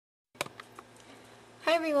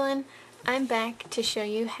Hi everyone, I'm back to show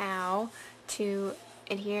you how to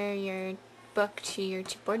adhere your book to your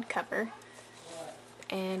chipboard cover,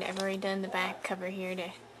 and I've already done the back cover here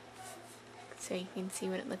so you can see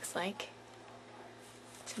what it looks like.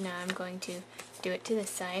 So now I'm going to do it to this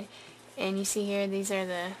side, and you see here these are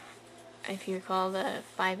the, if you recall, the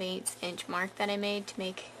 5/8 inch mark that I made to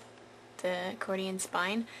make the accordion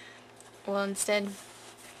spine. Well, instead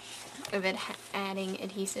of it adding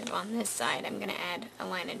adhesive on this side, I'm going to add a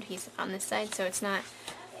line of adhesive on this side, so it's not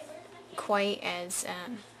quite as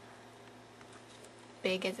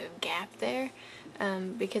big as a gap there,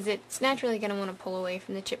 because it's naturally going to want to pull away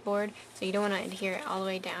from the chipboard, so you don't want to adhere it all the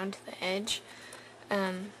way down to the edge,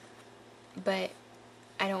 but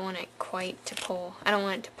I don't want it quite to pull, I don't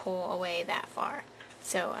want it to pull away that far,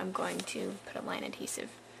 so I'm going to put a line adhesive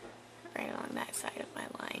right along that side of my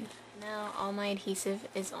line. Now all my adhesive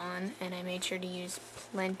is on, and I made sure to use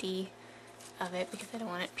plenty of it because I don't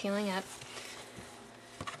want it peeling up.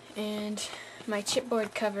 And my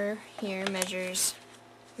chipboard cover here measures,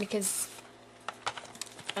 because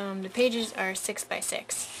the pages are 6 by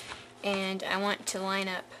 6, and I want to line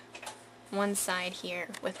up one side here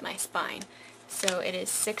with my spine. So it is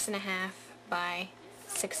 6.5 by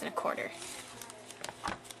 6 1/4.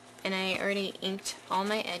 And I already inked all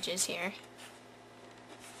my edges here.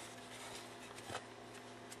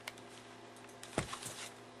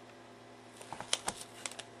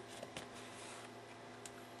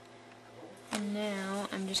 And now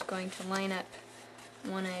I'm just going to line up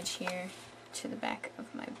one edge here to the back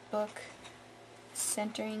of my book,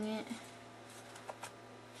 centering it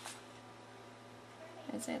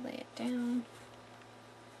as I lay it down.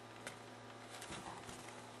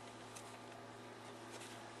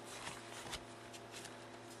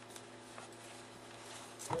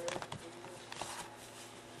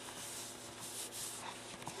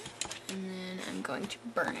 And then I'm going to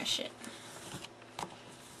burnish it.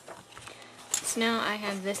 So now I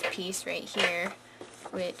have this piece right here,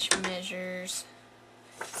 which measures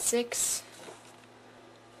 6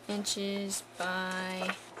 inches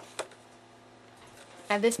by,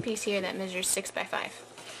 I have this piece here that measures 6 by 5.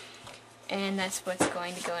 And that's what's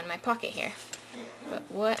going to go in my pocket here. But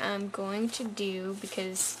what I'm going to do,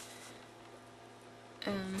 because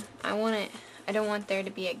I don't want there to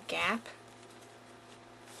be a gap.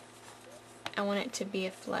 I want it to be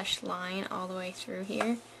a flush line all the way through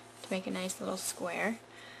here to make a nice little square.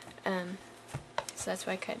 So that's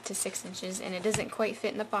why I cut it to 6 inches, and it doesn't quite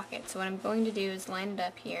fit in the pocket. So what I'm going to do is line it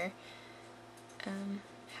up here,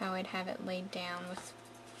 how I'd have it laid down with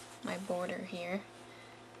my border here.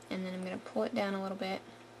 And then I'm going to pull it down a little bit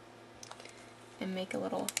and make a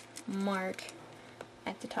little mark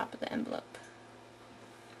at the top of the envelope.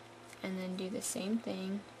 And then do the same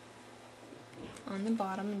thing on the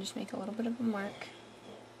bottom and just make a little bit of a mark.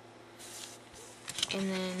 And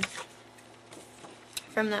then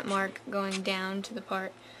from that mark going down to the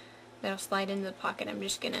part that'll slide into the pocket, I'm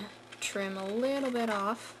just going to trim a little bit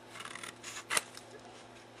off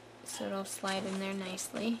so it'll slide in there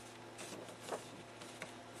nicely.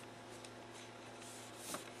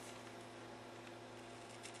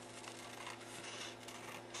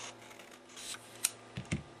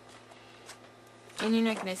 And you're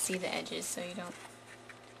not going to see the edges, so you don't,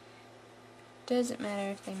 doesn't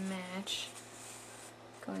matter if they match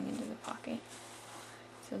going into the pocket.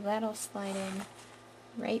 So that'll slide in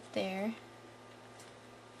right there,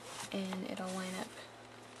 and it'll line up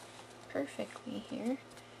perfectly here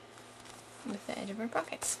with the edge of our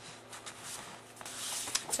pockets.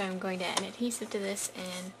 So I'm going to add adhesive to this,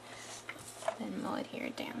 and then we'll adhere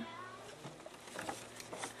it down.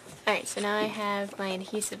 Alright, so now I have my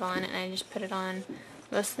adhesive on, and I just put it on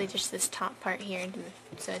mostly just this top part here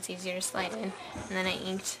so it's easier to slide in, and then I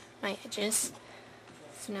inked my edges.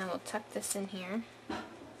 So now we'll tuck this in here.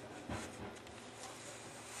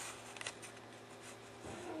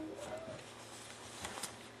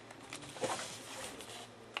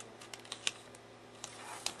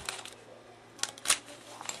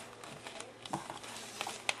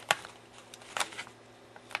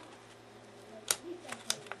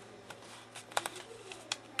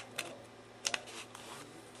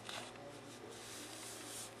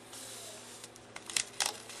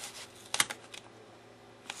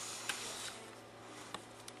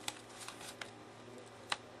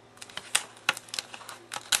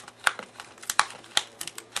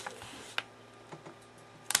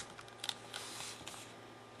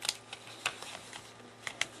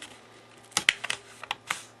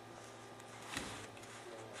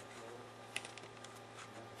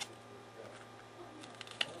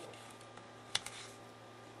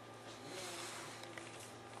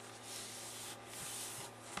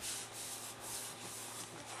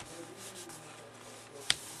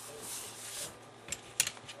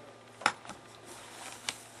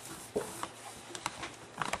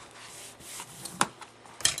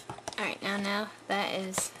 Alright, now that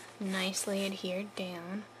is nicely adhered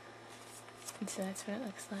down. And so that's what it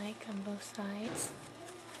looks like on both sides.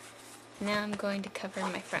 Now I'm going to cover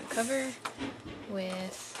my front cover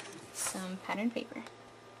with some patterned paper.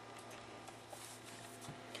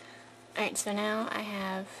 Alright, so now I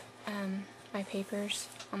have my papers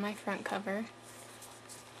on my front cover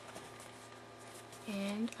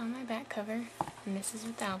and on my back cover, and this is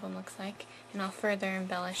what the album looks like, and I'll further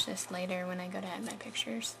embellish this later when I go to add my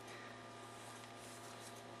pictures.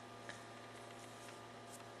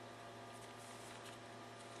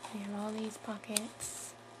 I have all these pockets.